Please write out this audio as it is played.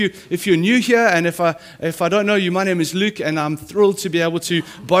If you're new here, and if I don't know you, my name is Luke, and I'm thrilled to be able to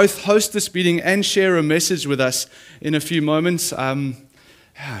both host this meeting and share a message with us in a few moments.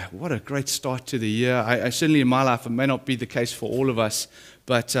 What a great start to the year. I certainly in my life, it may not be the case for all of us,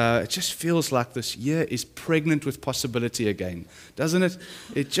 but it just feels like this year is pregnant with possibility again, doesn't it?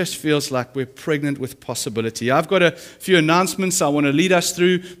 It just feels like we're pregnant with possibility. I've got a few announcements I want to lead us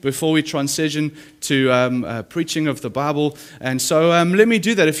through before we transition to preaching of the Bible. And so let me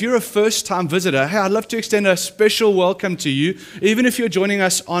do that. If you're a first-time visitor, hey, I'd love to extend a special welcome to you, even if you're joining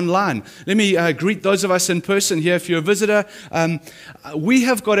us online. Let me greet those of us in person here. If you're a visitor, we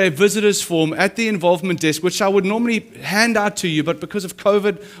have got a visitor's form at the involvement desk, which I would normally hand out to you, but because of COVID,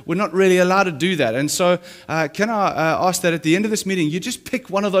 we're not really allowed to do that. And so can I ask that at the end of this meeting, you just pick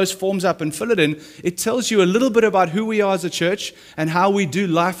one of those forms up and fill it in. It tells you a little bit about who we are as a church and how we do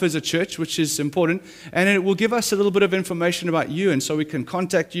life as a church, which is important. And it will give us a little bit of information about you, and so we can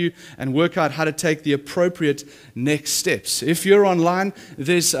contact you and work out how to take the appropriate next steps. If you're online,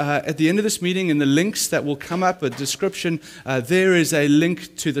 there's at the end of this meeting in the links that will come up, a description, there is a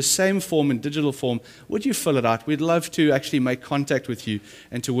link to the same form in digital form. Would you fill it out? We'd love to actually make contact with you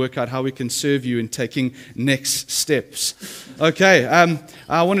and to work out how we can serve you in taking next steps. Okay,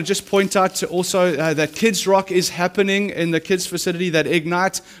 I want to just point out to also that Kids Rock is happening in the kids facility, that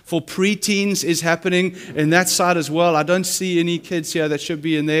Ignite for preteens is happening in that side as well. I don't see any kids here that should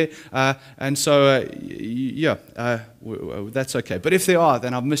be in there, and so that's okay. But if there are,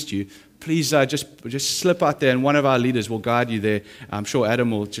 then I've missed you. Please just slip out there, and one of our leaders will guide you there. I'm sure Adam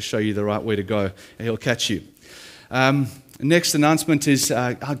will just show you the right way to go, and he'll catch you. Next announcement is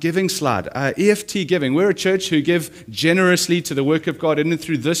our giving slide. EFT giving. We're a church who give generously to the work of God in and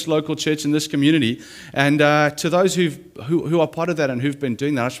through this local church in this community. And to those who are part of that and who've been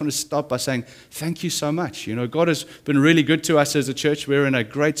doing that, I just want to start by saying thank you so much. You know, God has been really good to us as a church. We're in a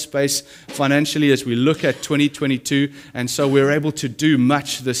great space financially as we look at 2022, and so we're able to do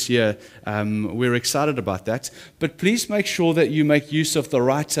much this year. We're excited about that. But please make sure that you make use of the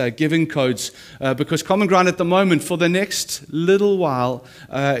right giving codes, because Common Ground at the moment for the next little while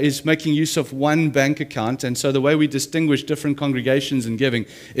is making use of one bank account, and so the way we distinguish different congregations in giving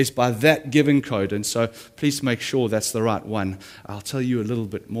is by that giving code, and so please make sure that's the right one. I'll tell you a little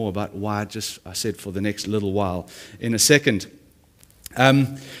bit more about why I said for the next little while in a second.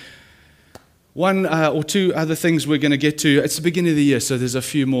 One or two other things we're going to get to. It's the beginning of the year, so there's a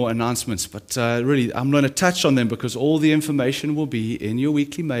few more announcements, but really I'm going to touch on them because all the information will be in your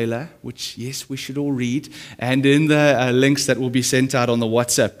weekly mailer, which, yes, we should all read, and in the links that will be sent out on the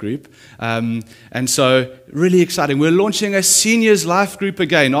WhatsApp group. And so really exciting. We're launching a seniors life group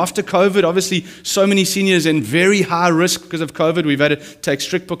again. After COVID, obviously, so many seniors in very high risk because of COVID. We've had to take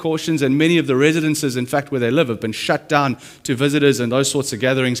strict precautions, and many of the residences, in fact, where they live, have been shut down to visitors and those sorts of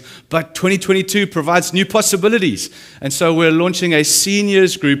gatherings. But 2022 provides new possibilities. And so we're launching a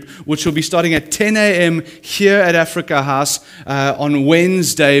seniors group, which will be starting at 10 a.m. here at Africa House on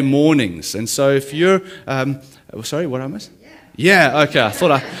Wednesday mornings. And so if you're... sorry, what I missed? Yeah, okay.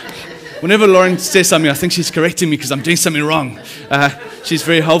 Whenever Lauren says something, I think she's correcting me because I'm doing something wrong. She's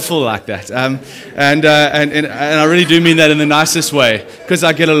very helpful like that. And I really do mean that in the nicest way, because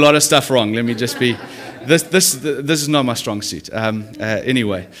I get a lot of stuff wrong. Let me just be... This is not my strong suit.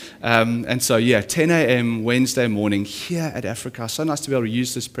 Anyway, and so 10 a.m. Wednesday morning here at Africa. So nice to be able to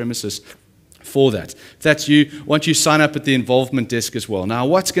use this premises for that. If that's you, why don't you sign up at the involvement desk as well. Now,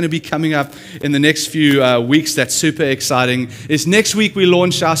 what's going to be coming up in the next few weeks that's super exciting is next week we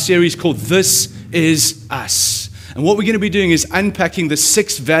launch our series called This Is Us. And what we're going to be doing is unpacking the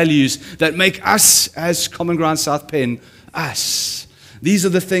 6 values that make us as Common Ground South Penn us. These are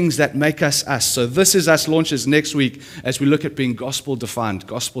the things that make us us. So This Is Us launches next week as we look at being gospel-defined,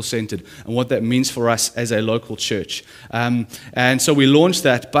 gospel-centered, and what that means for us as a local church. And so we launched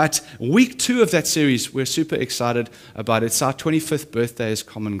that. But week 2 of that series, we're super excited about it. It's our 25th birthday as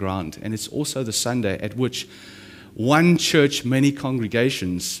Common Ground. And it's also the Sunday at which one church, many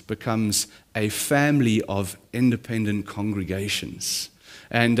congregations becomes a family of independent congregations.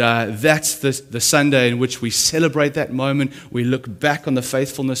 And that's the Sunday in which we celebrate that moment. We look back on the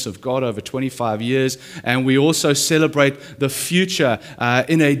faithfulness of God over 25 years, and we also celebrate the future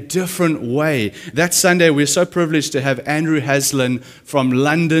in a different way. That Sunday, we're so privileged to have Andrew Haslam from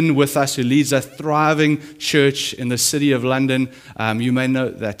London with us, who leads a thriving church in the city of London. You may know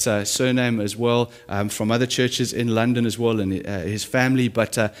that surname as well from other churches in London as well, and his family.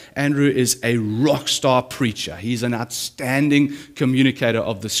 But Andrew is a rock star preacher. He's an outstanding communicator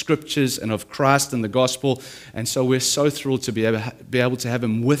of the scriptures and of Christ and the gospel, and so we're so thrilled to be able to have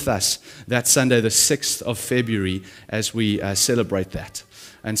him with us that Sunday, the 6th of February, as we celebrate that.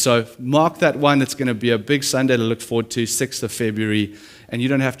 And so mark that one. It's going to be a big Sunday to look forward to, 6th of February. And you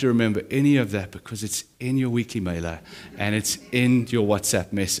don't have to remember any of that because it's in your weekly mailer and it's in your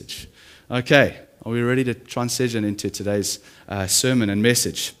WhatsApp message. Okay, are we ready to transition into today's sermon and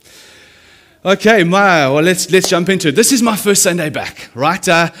message? Okay, well, let's jump into it. This is my first Sunday back, right?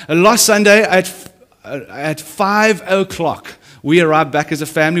 Last Sunday at 5 o'clock. We arrived back as a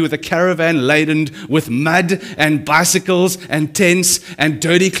family with a caravan laden with mud and bicycles and tents and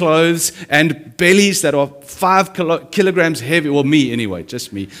dirty clothes and bellies that are 5 kilograms heavy. Well, me anyway,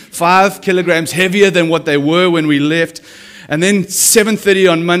 just me. 5 kilograms heavier than what they were when we left. And then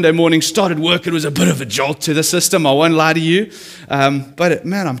 7:30 on Monday morning, started work. It was a bit of a jolt to the system, I won't lie to you. But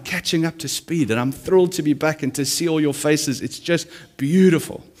man, I'm catching up to speed and I'm thrilled to be back and to see all your faces. It's just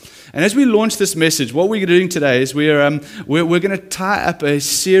beautiful. And as we launch this message, what we're doing today is we're going to tie up a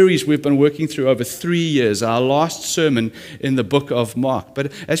series we've been working through over 3 years, our last sermon in the book of Mark.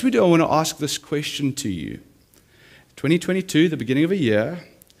 But as we do, I want to ask this question to you. 2022, the beginning of a year,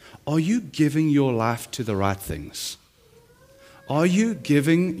 are you giving your life to the right things? Are you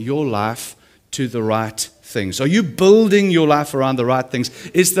giving your life to the right things? Are you building your life around the right things?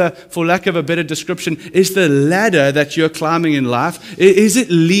 For lack of a better description, is the ladder that you're climbing in life, is it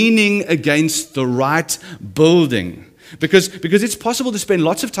leaning against the right building? Because it's possible to spend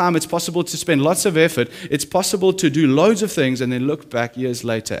lots of time, it's possible to spend lots of effort, it's possible to do loads of things and then look back years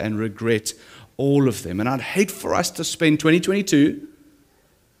later and regret all of them. And I'd hate for us to spend 2022,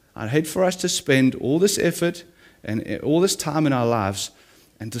 I'd hate for us to spend all this effort and all this time in our lives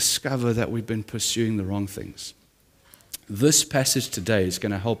and discover that we've been pursuing the wrong things. This passage today is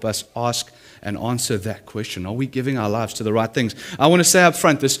going to help us ask and answer that question. Are we giving our lives to the right things? I want to say up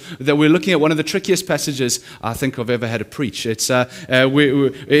front that we're looking at one of the trickiest passages I think I've ever had to preach. It's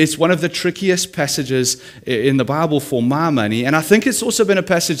one of the trickiest passages in the Bible for my money, and I think it's also been a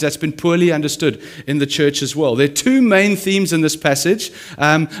passage that's been poorly understood in the church as well. There are two main themes in this passage.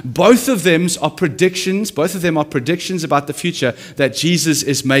 Both of them are predictions about the future that Jesus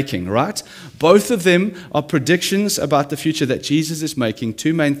is making, right? Both of them are predictions about the future that Jesus is making,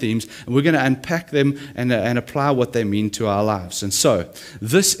 two main themes, and we're going to unpack them and apply what they mean to our lives. And so,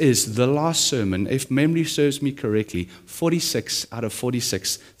 this is the last sermon, if memory serves me correctly, 46 out of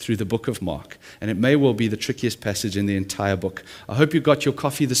 46 through the book of Mark. And it may well be the trickiest passage in the entire book. I hope you got your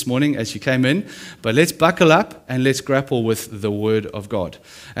coffee this morning as you came in, but let's buckle up and let's grapple with the Word of God.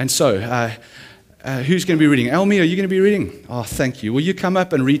 And so, who's going to be reading? Elmi, are you going to be reading? Oh, thank you. Will you come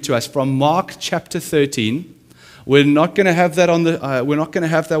up and read to us from Mark chapter 13? We're not going to have that we're not going to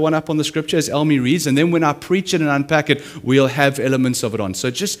have that one up on the scripture as Elmi reads, and then when I preach it and unpack it, we'll have elements of it on.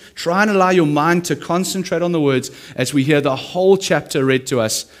 So just try and allow your mind to concentrate on the words as we hear the whole chapter read to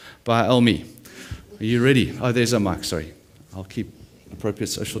us by Elmi. Are you ready? Oh, there's a mic. Sorry, I'll keep appropriate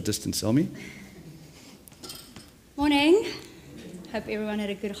social distance. Elmi. Morning. Hope everyone had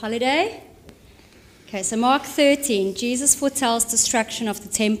a good holiday. Okay, so Mark 13, Jesus foretells destruction of the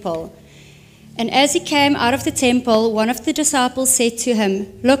temple. And as he came out of the temple, one of the disciples said to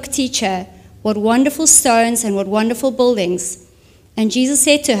him, "Look, teacher, what wonderful stones and what wonderful buildings." And Jesus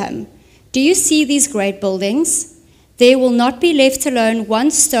said to him, "Do you see these great buildings? There will not be left alone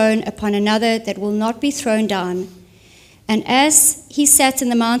one stone upon another that will not be thrown down." And as he sat in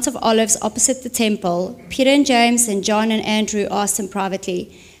the Mount of Olives opposite the temple, Peter and James and John and Andrew asked him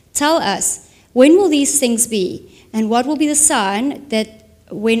privately, "Tell us, when will these things be? And what will be the sign that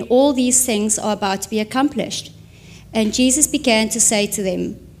when all these things are about to be accomplished?" And Jesus began to say to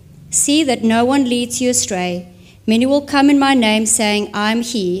them, "See that no one leads you astray. Many will come in my name saying, 'I am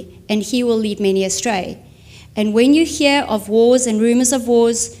he,' and he will lead many astray. And when you hear of wars and rumors of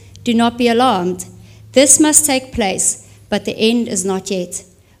wars, do not be alarmed. This must take place, but the end is not yet.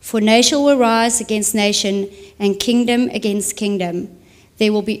 For nation will rise against nation, and kingdom against kingdom.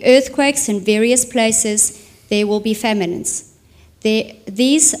 There will be earthquakes in various places. There will be famines.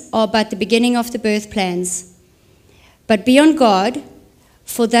 These are but the beginning of the birth plans. But be on guard,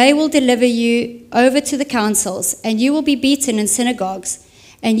 for they will deliver you over to the councils, and you will be beaten in synagogues,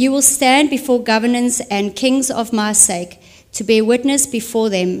 and you will stand before governors and kings of my sake, to bear witness before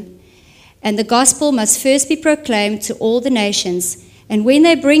them. And the gospel must first be proclaimed to all the nations. And when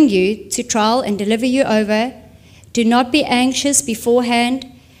they bring you to trial and deliver you over, do not be anxious beforehand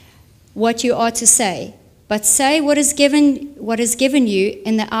what you are to say, but say what is given you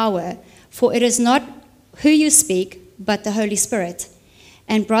in the hour, for it is not who you speak, but the Holy Spirit.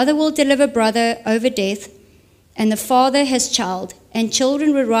 And brother will deliver brother over death, and the father his child, and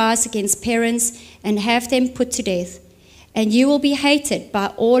children will rise against parents and have them put to death. And you will be hated by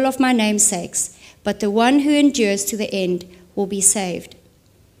all of my name's sakes, but the one who endures to the end will be saved.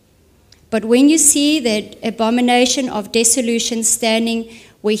 But when you see the abomination of desolation standing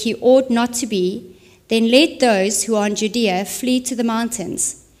where he ought not to be, then let those who are in Judea flee to the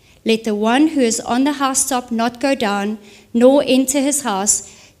mountains. Let the one who is on the housetop not go down, nor enter his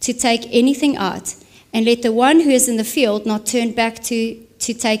house to take anything out. And let the one who is in the field not turn back to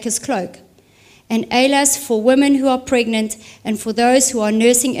take his cloak. And alas, for women who are pregnant and for those who are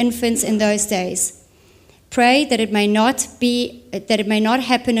nursing infants in those days. Pray that it may not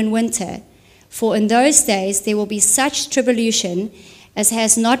happen in winter, for in those days there will be such tribulation as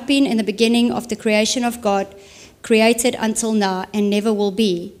has not been in the beginning of the creation of God, created until now, and never will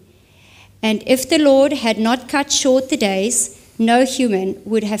be. And if the Lord had not cut short the days, no human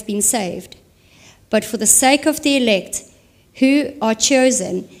would have been saved. But for the sake of the elect who are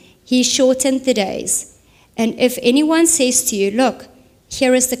chosen, he shortened the days. And if anyone says to you, look,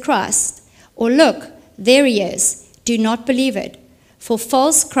 here is the Christ, or look, there he is, do not believe it. For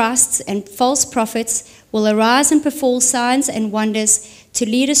false Christs and false prophets will arise and perform signs and wonders to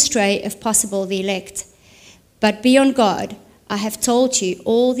lead astray, if possible, the elect. But be on guard, I have told you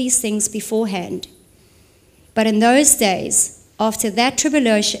all these things beforehand. But in those days, after that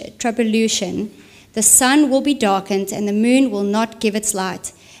tribulation, the sun will be darkened, and the moon will not give its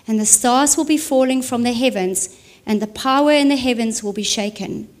light, and the stars will be falling from the heavens, and the power in the heavens will be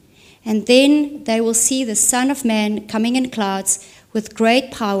shaken. And then they will see the Son of Man coming in clouds with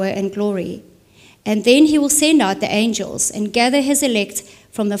great power and glory. And then he will send out the angels and gather his elect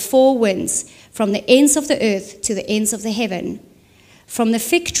from the four winds, from the ends of the earth to the ends of the heaven. From the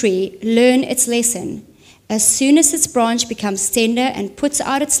fig tree, learn its lesson. As soon as its branch becomes tender and puts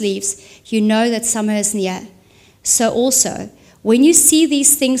out its leaves, you know that summer is near. So also, when you see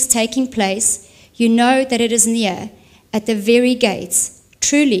these things taking place, you know that it is near, at the very gates.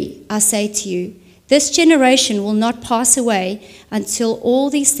 Truly, I say to you, this generation will not pass away until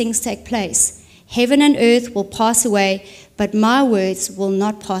all these things take place. Heaven and earth will pass away, but my words will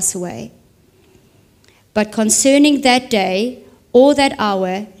not pass away. But concerning that day or that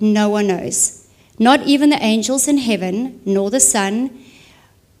hour, no one knows, not even the angels in heaven, nor the Son,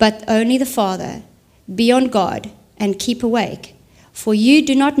 but only the Father. Be on guard and keep awake, for you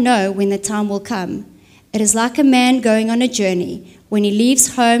do not know when the time will come. It is like a man going on a journey, when he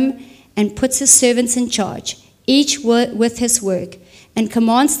leaves home and puts his servants in charge, each with his work, and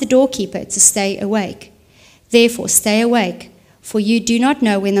commands the doorkeeper to stay awake. Therefore stay awake, for you do not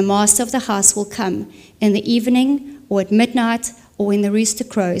know when the master of the house will come, in the evening, or at midnight, or when the rooster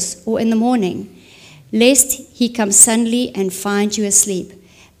crows, or in the morning, lest he come suddenly and find you asleep.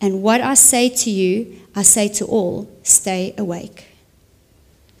 And what I say to you, I say to all, stay awake.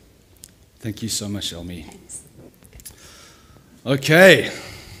 Thank you so much, Elmi. Okay,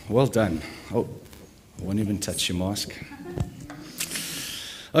 well done. Oh, I won't even touch your mask.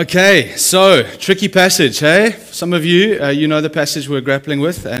 Okay, so tricky passage, hey? Some of you, you know the passage we're grappling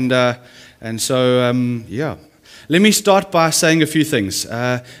with, and so Let me start by saying a few things.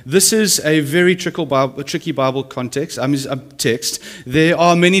 This is a very tricky Bible context. Text. There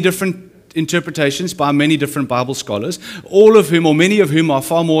are many different interpretations by many different Bible scholars, all of whom, or many of whom, are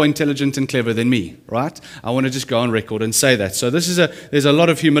far more intelligent and clever than me, right? I want to just go on record and say that. So there's a lot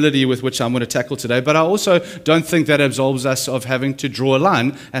of humility with which I'm going to tackle today, but I also don't think that absolves us of having to draw a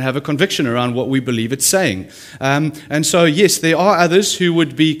line and have a conviction around what we believe it's saying. And so, yes, there are others who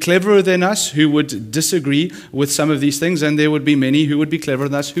would be cleverer than us, who would disagree with some of these things, and there would be many who would be cleverer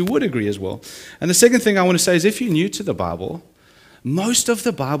than us who would agree as well. And the second thing I want to say is, if you're new to the Bible, most of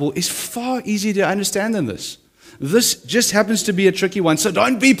the Bible is far easier to understand than this. This just happens to be a tricky one, so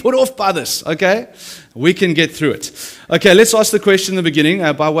don't be put off by this, okay? We can get through it. Okay, let's ask the question in the beginning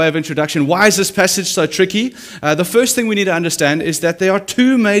by way of introduction. Why is this passage so tricky? The first thing we need to understand is that there are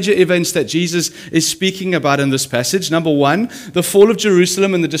two major events that Jesus is speaking about in this passage. Number one, the fall of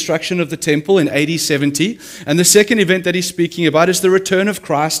Jerusalem and the destruction of the temple in AD 70. And the second event that he's speaking about is the return of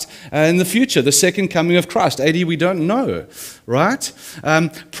Christ in the future, the second coming of Christ. AD we don't know, right?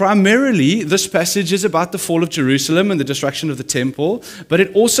 Primarily, this passage is about the fall of Jerusalem and the destruction of the temple, but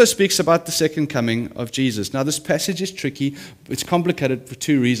it also speaks about the second coming of Jesus. Now, this passage is tricky. It's complicated for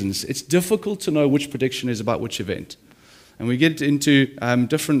two reasons. It's difficult to know which prediction is about which event. And we get into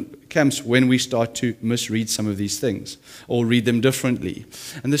different camps when we start to misread some of these things or read them differently.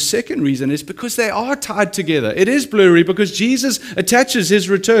 And the second reason is because they are tied together. It is blurry because Jesus attaches his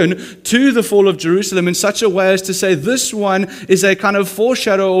return to the fall of Jerusalem in such a way as to say this one is a kind of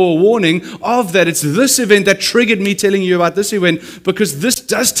foreshadow or warning of that. It's this event that triggered me telling you about this event because this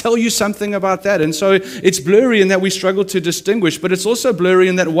does tell you something about that. And so it's blurry in that we struggle to distinguish, but it's also blurry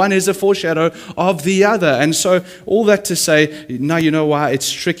in that one is a foreshadow of the other. And so all that to say, now you know why it's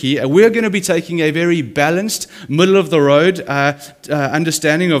tricky. we're going to be taking a very balanced, middle of the road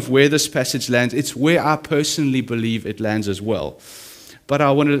understanding of where this passage lands. It's where I personally believe it lands as well. But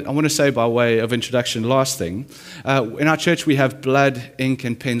I want to say, by way of introduction, last thing, in our church we have blood, ink,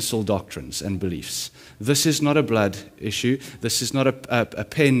 and pencil doctrines and beliefs. This is not a blood issue. This is not a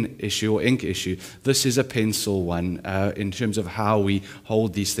pen issue or ink issue. This is a pencil one in terms of how we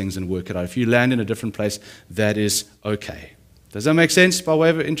hold these things and work it out. If you land in a different place, that is okay. Does that make sense by way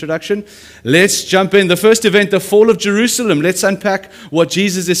of introduction? Let's jump in. The first event, the fall of Jerusalem. Let's unpack what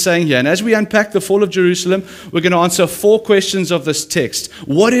Jesus is saying here. And as we unpack the fall of Jerusalem, we're going to answer 4 questions of this text.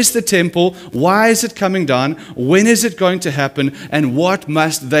 What is the temple? Why is it coming down? When is it going to happen? And what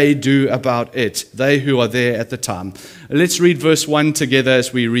must they do about it? They who are there at the time. Let's read verse 1 together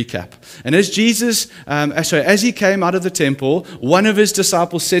as we recap. And as as he came out of the temple, one of his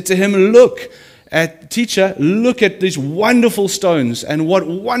disciples said to him, Teacher, look at these wonderful stones and what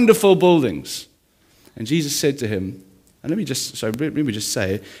wonderful buildings. And Jesus said to him, and let me just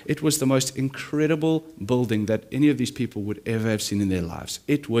say, it was the most incredible building that any of these people would ever have seen in their lives.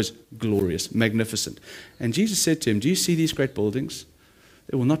 It was glorious, magnificent. And Jesus said to him, do you see these great buildings?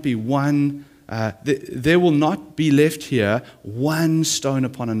 There will not be there will not be left here one stone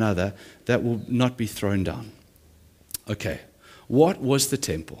upon another that will not be thrown down. Okay. What was the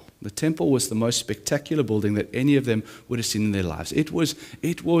temple? The temple was the most spectacular building that any of them would have seen in their lives. It was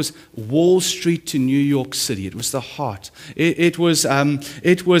Wall Street to New York City. It was the heart. It was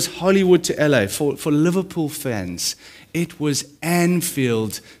Hollywood to LA for Liverpool fans. It was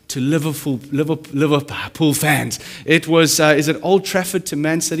Anfield to Liverpool fans. It was, is it Old Trafford to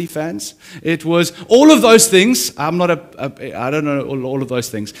Man City fans? It was all of those things. I don't know all of those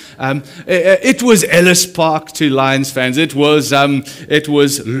things. It was Ellis Park to Lions fans. It was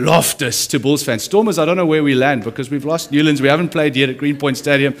Loftus to Bulls fans. Stormers, I don't know where we land because we've lost Newlands. We haven't played yet at Greenpoint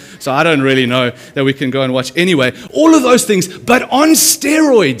Stadium, so I don't really know that we can go and watch. Anyway, all of those things, but on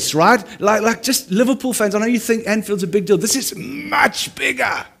steroids, right? Like just Liverpool fans. I know you think Anfield's a big deal. This is much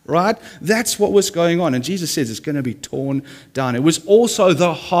bigger, right? That's what was going on. And Jesus says it's going to be torn down. It was also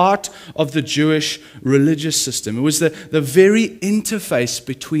the heart of the Jewish religious system. It was the very interface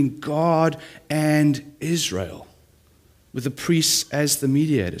between God and Israel, with the priests as the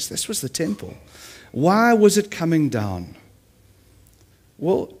mediators. This was the temple. Why was it coming down?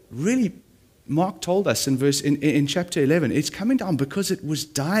 Well, really, Mark told us in chapter 11, it's coming down because it was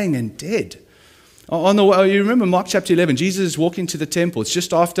dying and dead. You remember Mark chapter 11, Jesus is walking to the temple. It's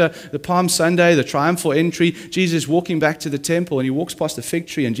just after the Palm Sunday, the triumphal entry. Jesus is walking back to the temple and he walks past the fig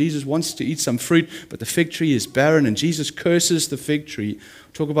tree and Jesus wants to eat some fruit, but the fig tree is barren and Jesus curses the fig tree.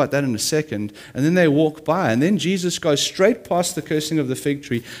 We'll talk about that in a second. And then they walk by and then Jesus goes straight past the cursing of the fig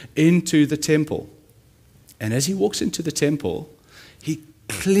tree into the temple. And as he walks into the temple, he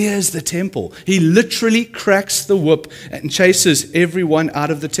clears the temple. He literally cracks the whip and chases everyone out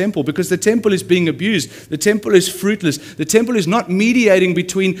of the temple because the temple is being abused. The temple is fruitless. The temple is not mediating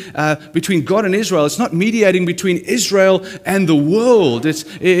between God and Israel. It's not mediating between Israel and the world.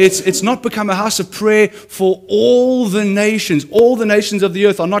 It's not become a house of prayer for all the nations. All the nations of the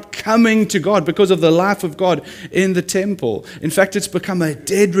earth are not coming to God because of the life of God in the temple. In fact, it's become a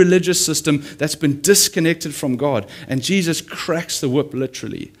dead religious system that's been disconnected from God. And Jesus cracks the whip literally.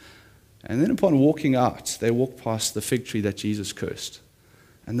 And then upon walking out, they walk past the fig tree that Jesus cursed.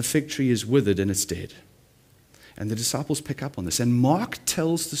 And the fig tree is withered and it's dead. And the disciples pick up on this. And Mark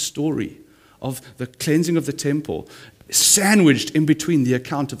tells the story of the cleansing of the temple, sandwiched in between the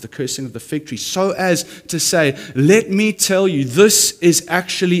account of the cursing of the fig tree, so as to say, let me tell you, this is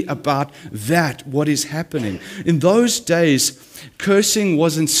actually about that, what is happening. In those days, cursing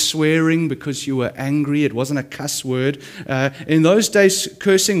wasn't swearing because you were angry. It wasn't a cuss word. In those days,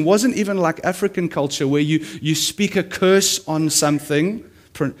 cursing wasn't even like African culture where you speak a curse on something.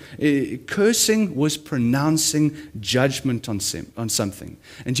 Cursing was pronouncing judgment on something.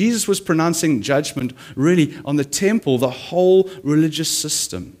 And Jesus was pronouncing judgment really on the temple, the whole religious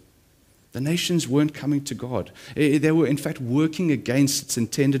system. The nations weren't coming to God. They were, in fact, working against its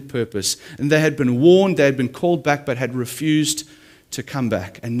intended purpose. And they had been warned, they had been called back, but had refused to come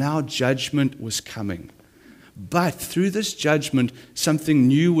back. And now judgment was coming. But through this judgment, something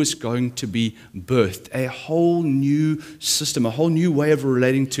new was going to be birthed. A whole new system, a whole new way of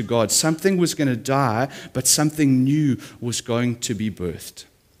relating to God. Something was going to die, but something new was going to be birthed.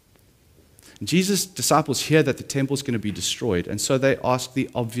 Jesus' disciples hear that the temple is going to be destroyed, and so they ask the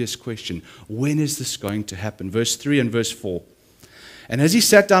obvious question, when is this going to happen? Verse 3 and verse 4. And as he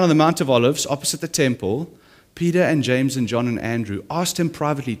sat down on the Mount of Olives opposite the temple, Peter and James and John and Andrew asked him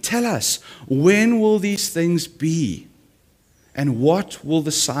privately, tell us, when will these things be? And what will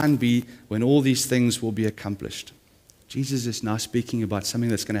the sign be when all these things will be accomplished? Jesus is now speaking about something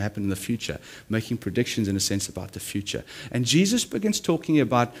that's going to happen in the future, making predictions in a sense about the future. And Jesus begins talking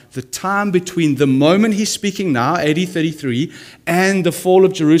about the time between the moment he's speaking now, AD 33, and the fall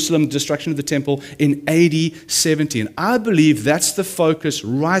of Jerusalem, destruction of the temple in AD 70. And I believe that's the focus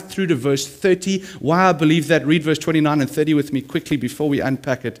right through to verse 30. Why I believe that, read verse 29 and 30 with me quickly before we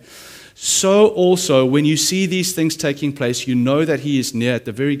unpack it. So also, when you see these things taking place, you know that he is near at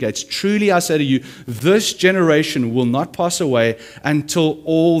the very gates. Truly I say to you, this generation will not pass away until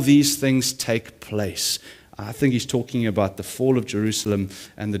all these things take place. I think he's talking about the fall of Jerusalem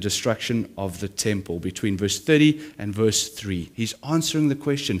and the destruction of the temple between verse 30 and verse 3. He's answering the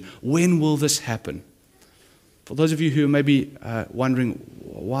question, when will this happen? For those of you who are maybe wondering,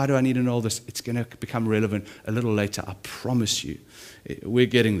 why do I need to know all this? It's going to become relevant a little later, I promise you. We're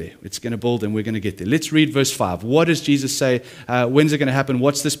getting there. It's going to build and we're going to get there. Let's read verse 5. What does Jesus say? When's it going to happen?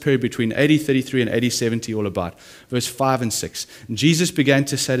 What's this period between AD 33 and AD 70 all about? Verse 5 and 6. And Jesus began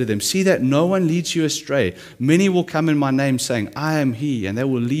to say to them, see that no one leads you astray. Many will come in my name saying, I am he, and they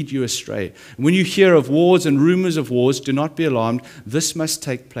will lead you astray. When you hear of wars and rumors of wars, do not be alarmed. This must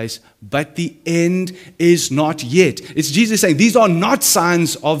take place, but the end is not yet. It's Jesus saying, these are not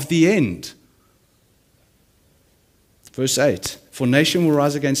signs of the end. Verse 8, for nation will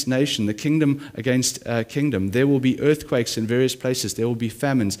rise against nation, the kingdom against kingdom. There will be earthquakes in various places. There will be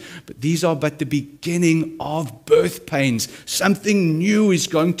famines. But these are but the beginning of birth pains. Something new is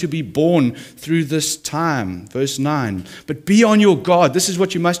going to be born through this time. Verse 9, but be on your guard. This is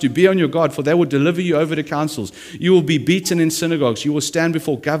what you must do. Be on your guard, for they will deliver you over to councils. You will be beaten in synagogues. You will stand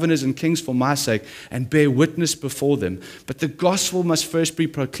before governors and kings for my sake and bear witness before them. But the gospel must first be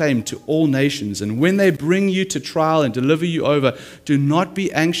proclaimed to all nations. And when they bring you to trial and deliver you over, do not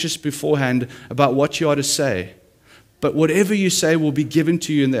be anxious beforehand about what you are to say. But whatever you say will be given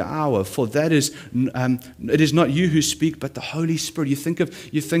to you in the hour, for that is it is not you who speak, but the Holy Spirit. You think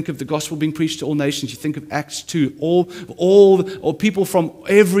of the gospel being preached to all nations. You think of Acts 2. All people from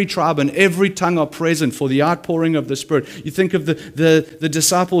every tribe and every tongue are present for the outpouring of the Spirit. You think of the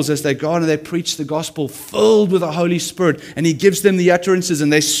disciples as they go on and they preach the gospel filled with the Holy Spirit, and He gives them the utterances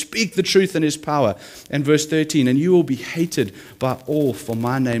and they speak the truth in His power. And verse 13, and you will be hated by all for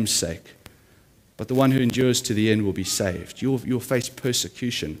my name's sake. But the one who endures to the end will be saved. You'll face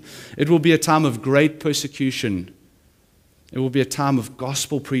persecution. It will be a time of great persecution. It will be a time of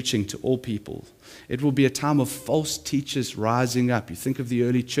gospel preaching to all people. It will be a time of false teachers rising up. You think of the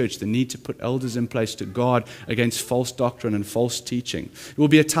early church, the need to put elders in place to guard against false doctrine and false teaching. It will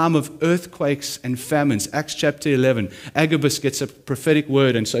be a time of earthquakes and famines. Acts chapter 11, Agabus gets a prophetic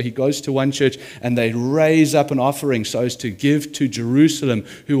word, and so he goes to one church and they raise up an offering so as to give to Jerusalem,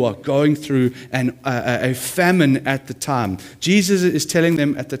 who are going through a famine at the time. Jesus is telling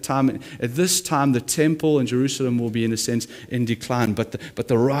them at this time, the temple in Jerusalem will be, in a sense, in decline, but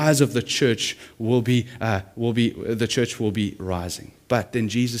the rise of the church will be rising. But then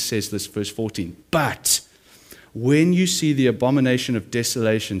Jesus says this, verse 14, but when you see the abomination of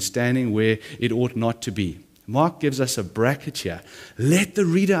desolation standing where it ought not to be. Mark gives us a bracket here. Let the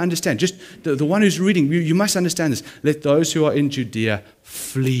reader understand. Just the one who's reading, you must understand this. Let those who are in Judea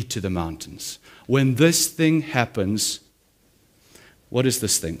flee to the mountains. When this thing happens, what is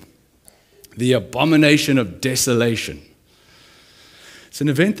this thing? The abomination of desolation. It's an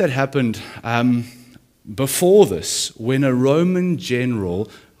event that happened before this, when a Roman general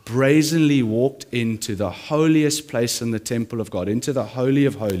brazenly walked into the holiest place in the temple of God, into the Holy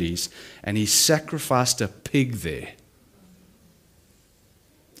of Holies, and he sacrificed a pig there.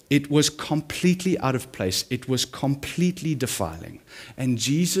 It was completely out of place. It was completely defiling. And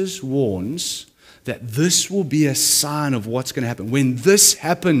Jesus warns that this will be a sign of what's going to happen. When this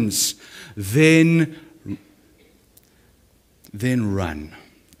happens, then run.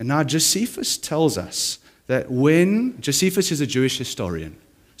 And now Josephus tells us that Josephus is a Jewish historian,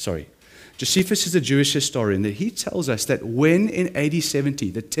 that he tells us that when in AD 70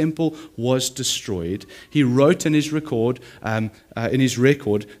 the temple was destroyed, he wrote in his record,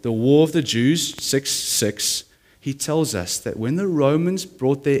 the War of the Jews, 6:6, he tells us that when the Romans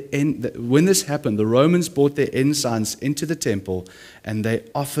when this happened, the Romans brought their ensigns into the temple and they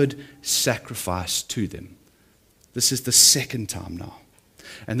offered sacrifice to them. This is the second time now.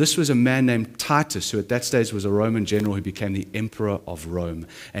 And this was a man named Titus, who at that stage was a Roman general who became the emperor of Rome.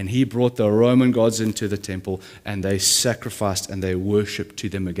 And he brought the Roman gods into the temple, and they sacrificed and they worshipped to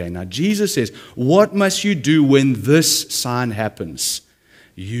them again. Now Jesus says, what must you do when this sign happens?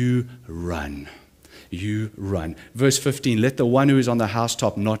 You run. you run. Verse 15, let the one who is on the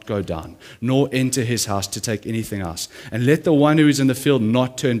housetop not go down, nor enter his house to take anything else. And let the one who is in the field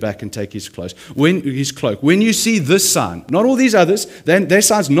not turn back and take his cloak. When you see this sign, not all these others, then their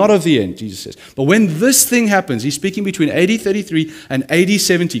sign's not of the end, Jesus says. But when this thing happens, he's speaking between AD 33 and AD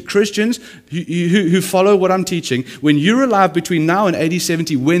 70. Christians who follow what I'm teaching, when you're alive between now and AD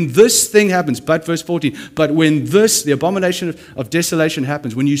 70, when this thing happens, but verse 14, but when this, the abomination of desolation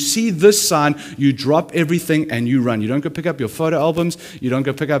happens, when you see this sign, you drop everything and you run. You don't go pick up your photo albums. You don't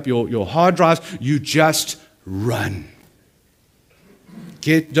go pick up your hard drives. You just run.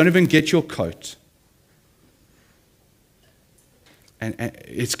 Don't even get your coat. And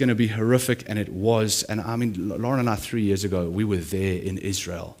it's going to be horrific, and it was. And I mean, Lauren and I, 3 years ago, we were there in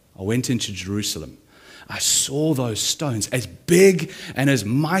Israel. I went into Jerusalem. I saw those stones, as big and as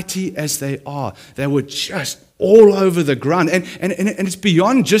mighty as they are. They were just all over the ground. And it's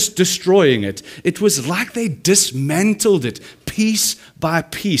beyond just destroying it. It was like they dismantled it piece by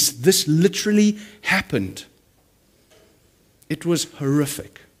piece. This literally happened. It was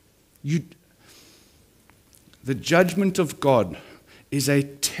horrific. The judgment of God is a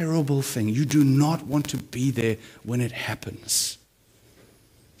terrible thing. You do not want to be there when it happens.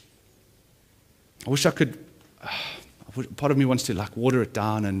 I wish I could, part of me wants to water it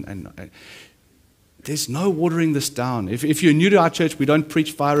down, and there's no watering this down. If you're new to our church, we don't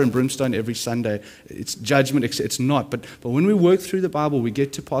preach fire and brimstone every Sunday. It's judgment, it's not. But when we work through the Bible, we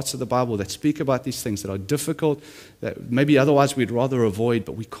get to parts of the Bible that speak about these things that are difficult, that maybe otherwise we'd rather avoid,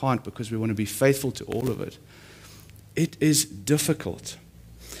 but we can't because we want to be faithful to all of it. It is difficult.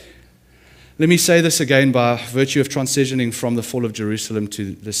 Let me say this again by virtue of transitioning from the fall of Jerusalem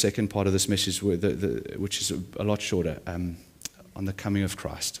to the second part of this message, which is a lot shorter, on the coming of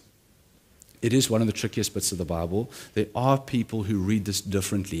Christ. It is one of the trickiest bits of the Bible. There are people who read this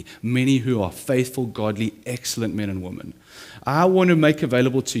differently, many who are faithful, godly, excellent men and women. I want to make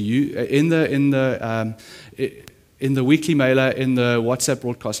available to you in the weekly mailer, in the WhatsApp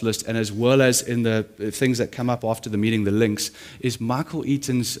broadcast list, and as well as in the things that come up after the meeting, the links, is Michael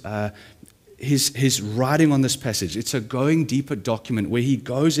Eaton's his writing on this passage. It's a going deeper document where he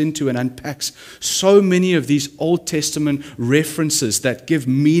goes into and unpacks so many of these Old Testament references that give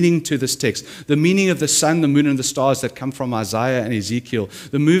meaning to this text. The meaning of the sun, the moon, and the stars that come from Isaiah and Ezekiel.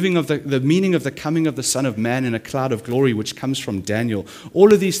 The meaning of the coming of the Son of Man in a cloud of glory, which comes from Daniel.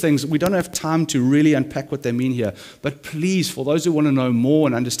 All of these things, we don't have time to really unpack what they mean here. But please, for those who want to know more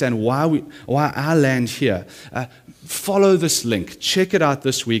and understand why I land here, follow this link. Check it out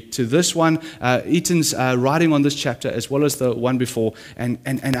this week to this one, Eaton's writing on this chapter as well as the one before, and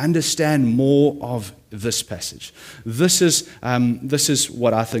understand more of this passage. This is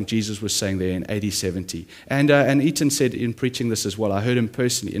what I think Jesus was saying there in AD 70. And Eaton said in preaching this as well, I heard him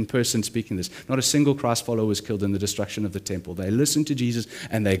in person speaking this, not a single Christ follower was killed in the destruction of the temple. They listened to Jesus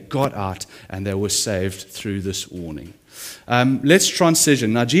and they got out and they were saved through this warning. Let's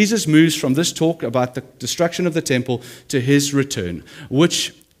transition. Now, Jesus moves from this talk about the destruction of the temple to his return,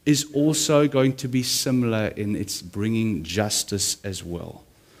 which is also going to be similar in its bringing justice as well.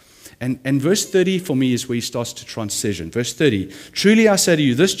 And verse 30 for me is where he starts to transition. Verse 30, truly I say to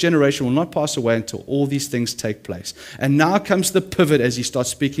you, this generation will not pass away until all these things take place. And now comes the pivot as he starts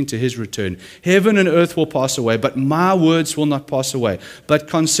speaking to his return. Heaven and earth will pass away, but my words will not pass away. But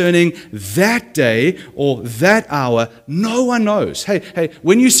concerning that day or that hour, no one knows. Hey,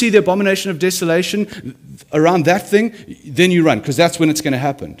 when you see the abomination of desolation around that thing, then you run, because that's when it's going to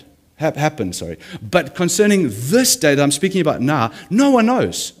happen. But concerning this day that I'm speaking about now, no one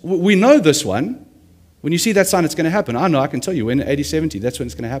knows. We know this one. When you see that sign, it's going to happen. I know, I can tell you, in AD 70, that's when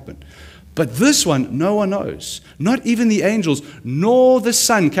it's going to happen. But this one, no one knows. Not even the angels, nor the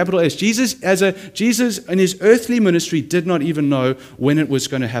Son, capital S. Jesus in his earthly ministry did not even know when it was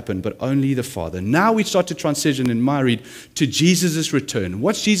going to happen, but only the Father. Now we start to transition in my read to Jesus' return.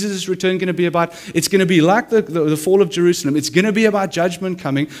 What's Jesus' return going to be about? It's going to be like the fall of Jerusalem. It's going to be about judgment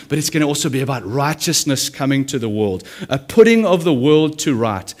coming, but it's going to also be about righteousness coming to the world, a putting of the world to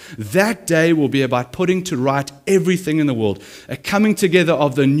right. That day will be about putting to right everything in the world, a coming together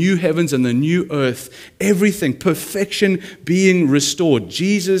of the new heavens and the new earth, everything, perfection being restored.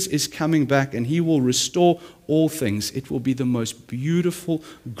 Jesus is coming back and he will restore all things. It will be the most beautiful,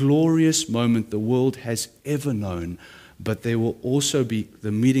 glorious moment the world has ever known, but there will also be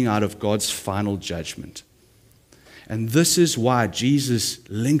the meting out of God's final judgment. And this is why Jesus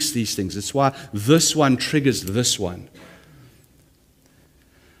links these things. It's why this one triggers this one.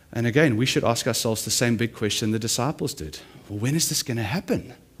 And again, we should ask ourselves the same big question the disciples did. Well, when is this going to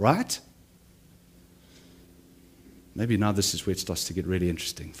happen, right? Maybe now this is where it starts to get really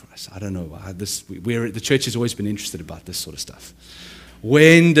interesting for us. I don't know. The church has always been interested about this sort of stuff.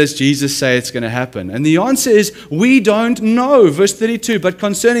 When does Jesus say it's going to happen? And the answer is, we don't know. Verse 32, but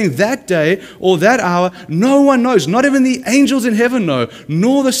concerning that day or that hour, no one knows. Not even the angels in heaven know,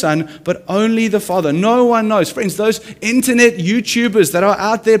 nor the Son, but only the Father. No one knows. Friends, those internet YouTubers that are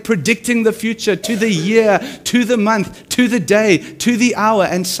out there predicting the future to the year, to the month, to the day, to the hour,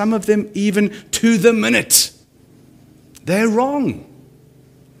 and some of them even to the minute, they're wrong.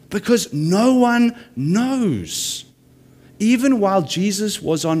 Because no one knows. Even while Jesus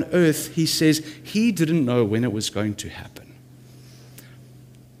was on earth, he says he didn't know when it was going to happen.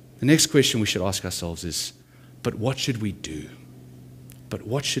 The next question we should ask ourselves is, but what should we do? But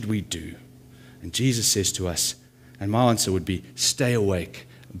what should we do? And Jesus says to us, and my answer would be, stay awake,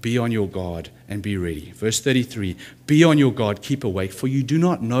 be on your guard, and be ready. Verse 33, be on your guard, keep awake, for you do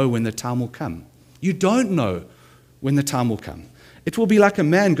not know when the time will come. You don't know when the time will come. It will be like a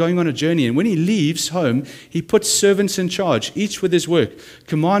man going on a journey, and when he leaves home, he puts servants in charge, each with his work.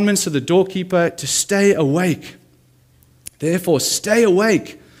 Commandments of the doorkeeper to stay awake. Therefore, stay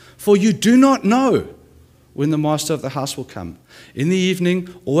awake, for you do not know when the master of the house will come, in the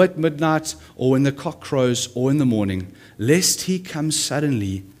evening, or at midnight, or when the cock crows, or in the morning, lest he come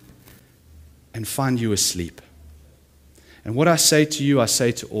suddenly and find you asleep. And what I say to you, I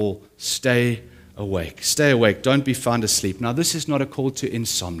say to all, stay awake. Stay awake. Don't be found asleep. Now, this is not a call to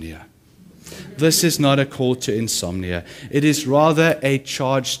insomnia. This is not a call to insomnia. It is rather a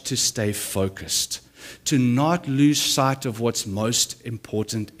charge to stay focused, to not lose sight of what's most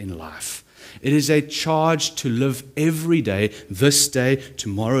important in life. It is a charge to live every day, this day,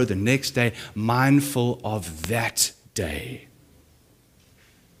 tomorrow, the next day, mindful of that day.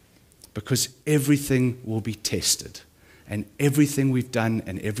 Because everything will be tested. And everything we've done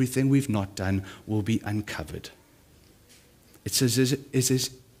and everything we've not done will be uncovered. It is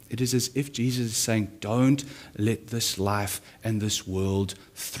as if Jesus is saying, don't let this life and this world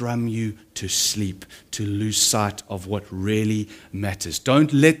thrum you to sleep, to lose sight of what really matters.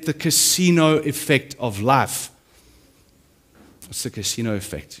 Don't let the casino effect of life. What's the casino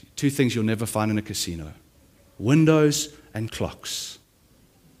effect? Two things you'll never find in a casino: windows and clocks.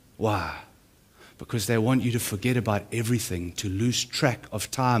 Why? Because they want you to forget about everything, to lose track of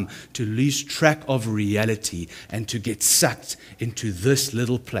time, to lose track of reality, and to get sucked into this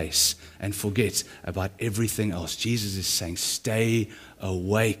little place and forget about everything else. Jesus is saying, stay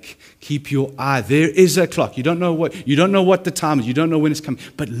awake. Keep your eye. There is a clock. You don't know what the time is. You don't know when it's coming.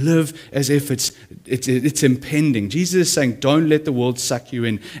 But live as if it's impending. Jesus is saying, don't let the world suck you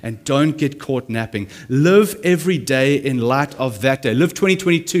in, and don't get caught napping. Live every day in light of that day. Live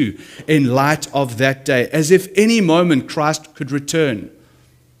 2022 in light of that day, as if any moment Christ could return.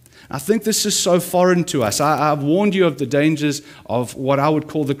 I think this is so foreign to us. I've warned you of the dangers of what I would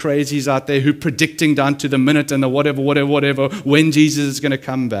call the crazies out there who are predicting down to the minute and the whatever, when Jesus is going to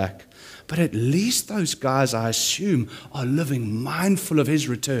come back. But at least those guys, I assume, are living mindful of his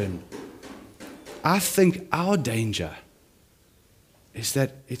return. I think our danger is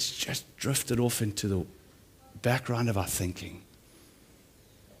that it's just drifted off into the background of our thinking.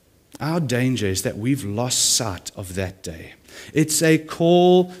 Our danger is that we've lost sight of that day. It's a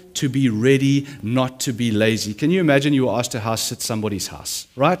call to be ready, not to be lazy. Can you imagine you were asked to house sit somebody's house,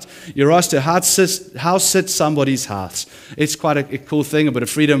 right? You're asked to house sit somebody's house. It's quite a cool thing, a bit of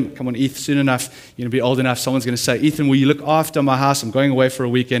freedom. Come on, Ethan, soon enough, you're going to be old enough, someone's going to say, Ethan, will you look after my house? I'm going away for a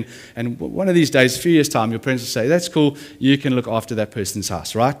weekend. And one of these days, a few years' time, your parents will say, that's cool, you can look after that person's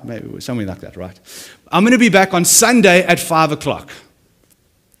house, right? Maybe something like that, right? I'm going to be back on Sunday at 5 o'clock.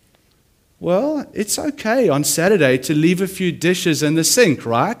 Well, it's okay on Saturday to leave a few dishes in the sink,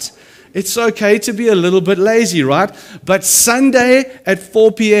 right? It's okay to be a little bit lazy, right? But Sunday at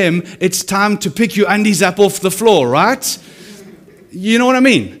 4 p.m., it's time to pick your undies up off the floor, right? You know what I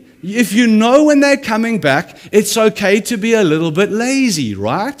mean? If you know when they're coming back, it's okay to be a little bit lazy,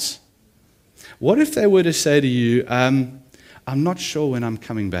 right? What if they were to say to you, I'm not sure when I'm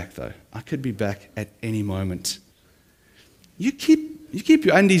coming back, though. I could be back at any moment. You keep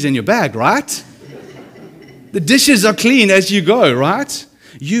your undies in your bag, right? The dishes are clean as you go, right?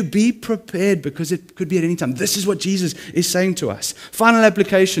 You be prepared because it could be at any time. This is what Jesus is saying to us. Final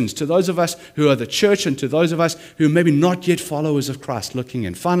applications to those of us who are the church and to those of us who are maybe not yet followers of Christ looking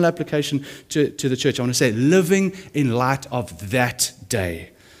in. Final application to the church. I want to say living in light of that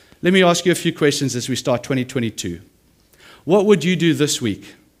day. Let me ask you a few questions as we start 2022. What would you do this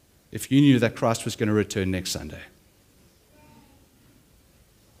week if you knew that Christ was going to return next Sunday?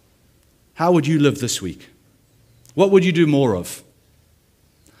 How would you live this week? What would you do more of?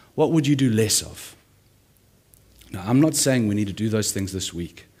 What would you do less of? Now, I'm not saying we need to do those things this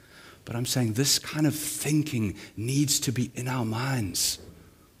week, but I'm saying this kind of thinking needs to be in our minds.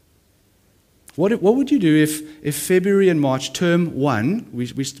 What would you do if February and March, term 1,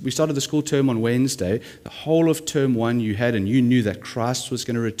 we started the school term on Wednesday, the whole of term 1 you had, and you knew that Christ was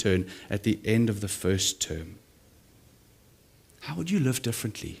going to return at the end of the first term? How would you live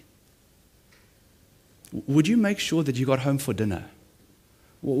differently? Would you make sure that you got home for dinner?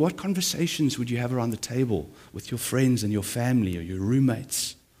 What conversations would you have around the table with your friends and your family or your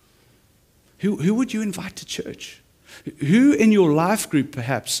roommates? Who would you invite to church? Who in your life group,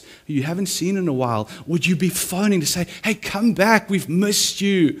 perhaps, who you haven't seen in a while, would you be phoning to say, hey, come back, we've missed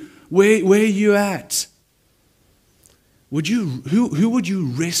you. Where are you at? Who would you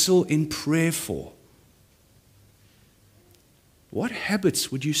wrestle in prayer for? What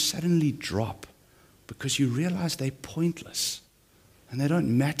habits would you suddenly drop because you realize they're pointless and they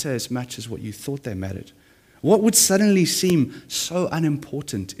don't matter as much as what you thought they mattered? What would suddenly seem so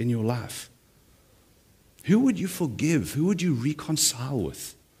unimportant in your life? Who would you forgive? Who would you reconcile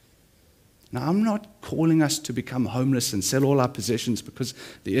with? Now, I'm not calling us to become homeless and sell all our possessions because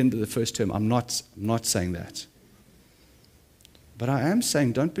at the end of the first term, I'm not saying that. But I am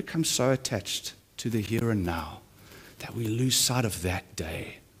saying don't become so attached to the here and now that we lose sight of that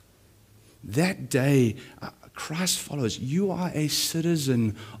day. That day, Christ follows. You are a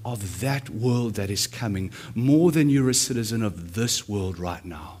citizen of that world that is coming more than you're a citizen of this world right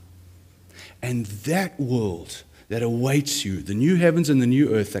now. And that world that awaits you, the new heavens and the new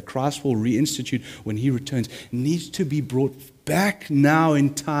earth that Christ will reinstitute when He returns, needs to be brought back now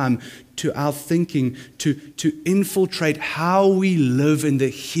in time to our thinking, to infiltrate how we live in the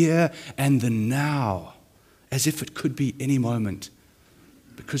here and the now, as if it could be any moment,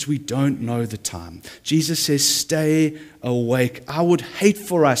 because we don't know the time. Jesus says, stay awake. I would hate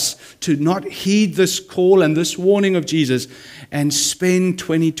for us to not heed this call and this warning of Jesus and spend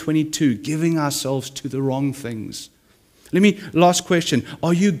 2022 giving ourselves to the wrong things. Last question.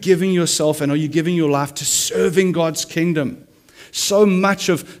 Are you giving yourself and are you giving your life to serving God's kingdom? So much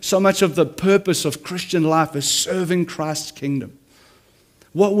of the purpose of Christian life is serving Christ's kingdom.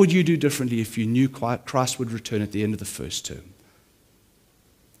 What would you do differently if you knew Christ would return at the end of the first term?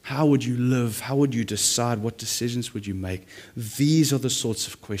 How would you live? How would you decide? What decisions would you make? These are the sorts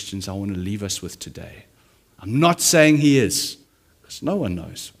of questions I want to leave us with today. I'm not saying He is, because no one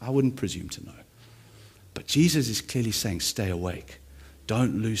knows. I wouldn't presume to know. But Jesus is clearly saying, stay awake.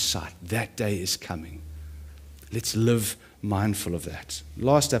 Don't lose sight. That day is coming. Let's live mindful of that.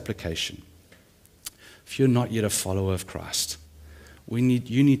 Last application. If you're not yet a follower of Christ,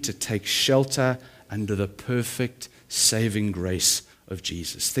 you need to take shelter under the perfect saving grace of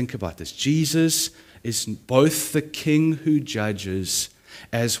Jesus. Think about this. Jesus is both the King who judges,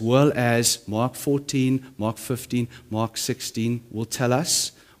 as well as Mark 14, Mark 15, Mark 16 will tell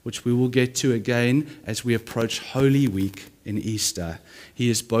us, which we will get to again as we approach Holy Week in Easter. He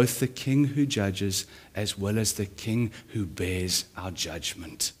is both the King who judges, as well as the King who bears our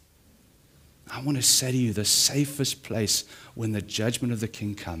judgment. I want to say to you, the safest place when the judgment of the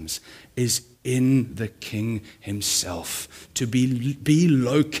King comes is in the King Himself. To be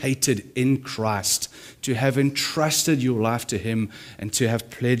located in Christ, to have entrusted your life to Him, and to have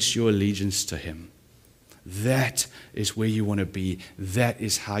pledged your allegiance to Him. That is where you want to be. That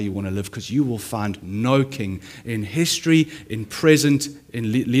is how you want to live, because you will find no king in history, in present,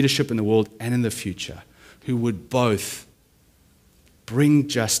 in leadership in the world, and in the future who would both bring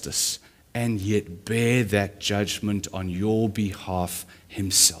justice and yet bear that judgment on your behalf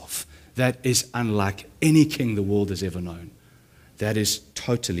Himself. That is unlike any king the world has ever known. That is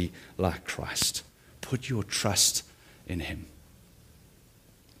totally like Christ. Put your trust in Him.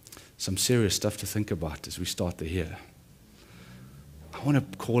 Some serious stuff to think about as we start the year. I want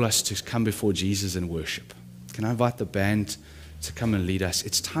to call us to come before Jesus in worship. Can I invite the band to come and lead us?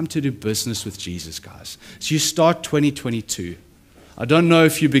 It's time to do business with Jesus, guys. So you start 2022. I don't know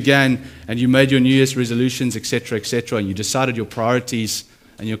if you began and you made your New Year's resolutions, etc., and you decided your priorities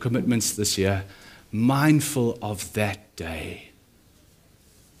and your commitments this year, mindful of that day.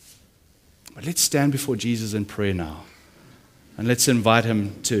 But let's stand before Jesus in prayer now, and let's invite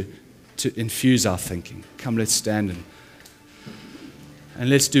Him to infuse our thinking. Come, let's stand and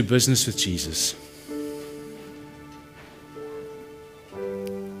let's do business with Jesus.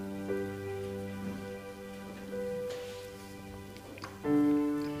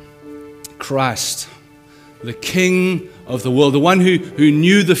 Christ, the King of the world, the one who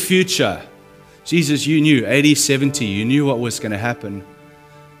knew the future. Jesus, you knew 80, 70, you knew what was going to happen.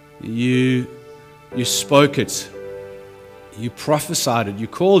 You spoke it. You prophesied it. You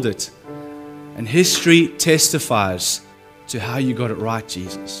called it. And history testifies to how you got it right,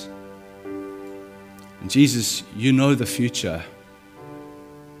 Jesus. And Jesus, you know the future.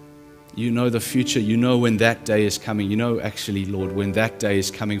 You know the future. You know when that day is coming. You know, actually, Lord, when that day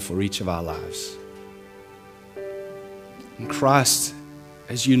is coming for each of our lives. And Christ,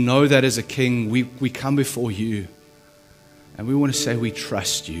 as you know that as a king, we come before you. And we want to say we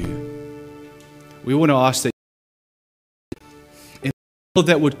trust you. We want to ask that in a world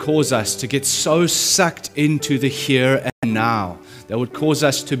that would cause us to get so sucked into the here and now, that would cause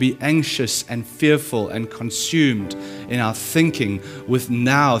us to be anxious and fearful and consumed in our thinking with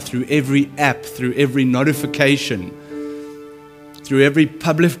now, through every app, through every notification, through every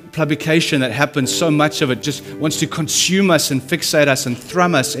publication that happens, so much of it just wants to consume us and fixate us and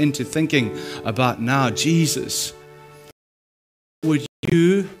thrum us into thinking about now. Jesus, would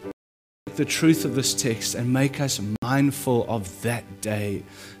you take the truth of this text and make us mindful of that day,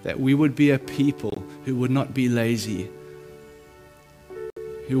 that we would be a people who would not be lazy,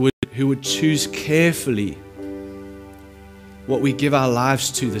 who would choose carefully what we give our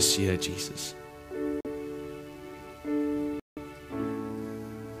lives to this year, Jesus.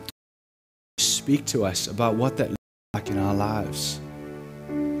 Speak to us about what that looks like in our lives.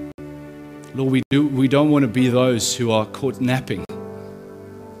 Lord, we don't want to be those who are caught napping,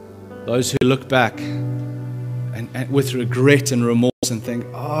 those who look back and with regret and remorse and think,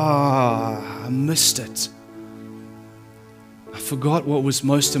 I missed it. I forgot what was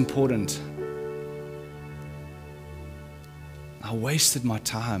most important. I wasted my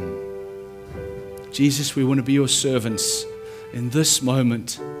time. Jesus, we want to be your servants in this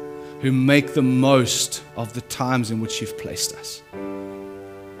moment who make the most of the times in which you've placed us. I'm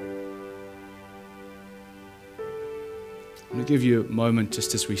going to give you a moment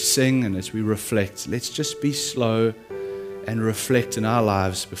just as we sing and as we reflect. Let's just be slow and reflect in our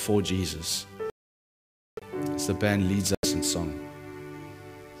lives before Jesus as the band leads us in song.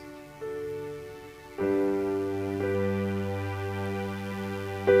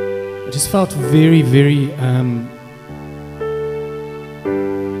 I just felt very, very,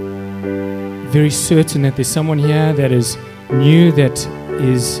 very certain that there's someone here that is new, that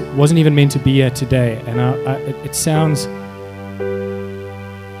wasn't even meant to be here today. And it sounds, I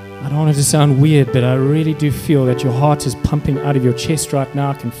don't want it to sound weird, but I really do feel that your heart is pumping out of your chest right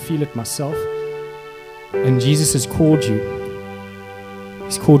now. I can feel it myself. And Jesus has called you.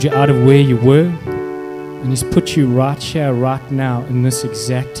 He's called you out of where you were, and He's put you right here, right now, in this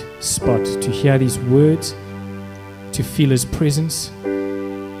exact spot, to hear these words, to feel His presence.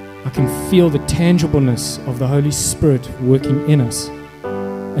 I can feel the tangibleness of the Holy Spirit working in us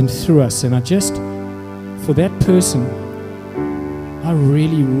and through us. And I just, for that person, I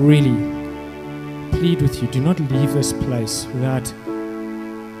really, really plead with you, do not leave this place without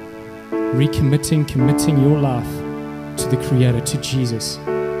committing your life to the Creator, to Jesus.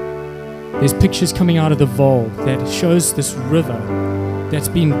 There's pictures coming out of the Vaal that shows this river that's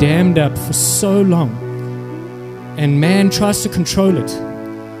been dammed up for so long, and man tries to control it.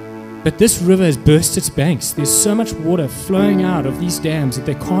 But this river has burst its banks. There's so much water flowing out of these dams that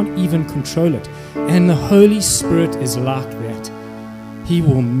they can't even control it. And the Holy Spirit is like that. He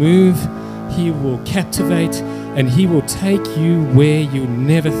will move, He will captivate, and He will take you where you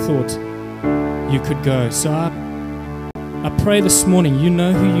never thought you could go. So I pray this morning, you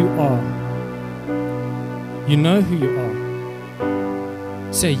know who you are. You know who you are.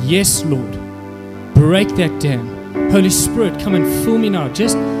 Say, yes, Lord. Break that dam. Holy Spirit, come and fill me now.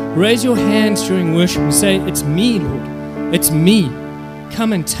 Just raise your hands during worship and say, it's me, Lord. It's me.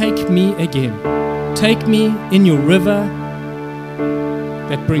 Come and take me again. Take me in your river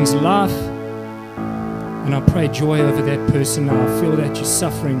that brings life. And I pray joy over that person now. I feel that you're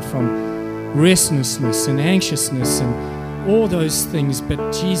suffering from restlessness and anxiousness and all those things, but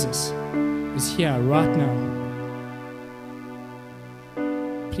Jesus is here right now.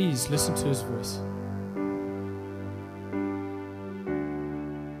 Please listen to His voice.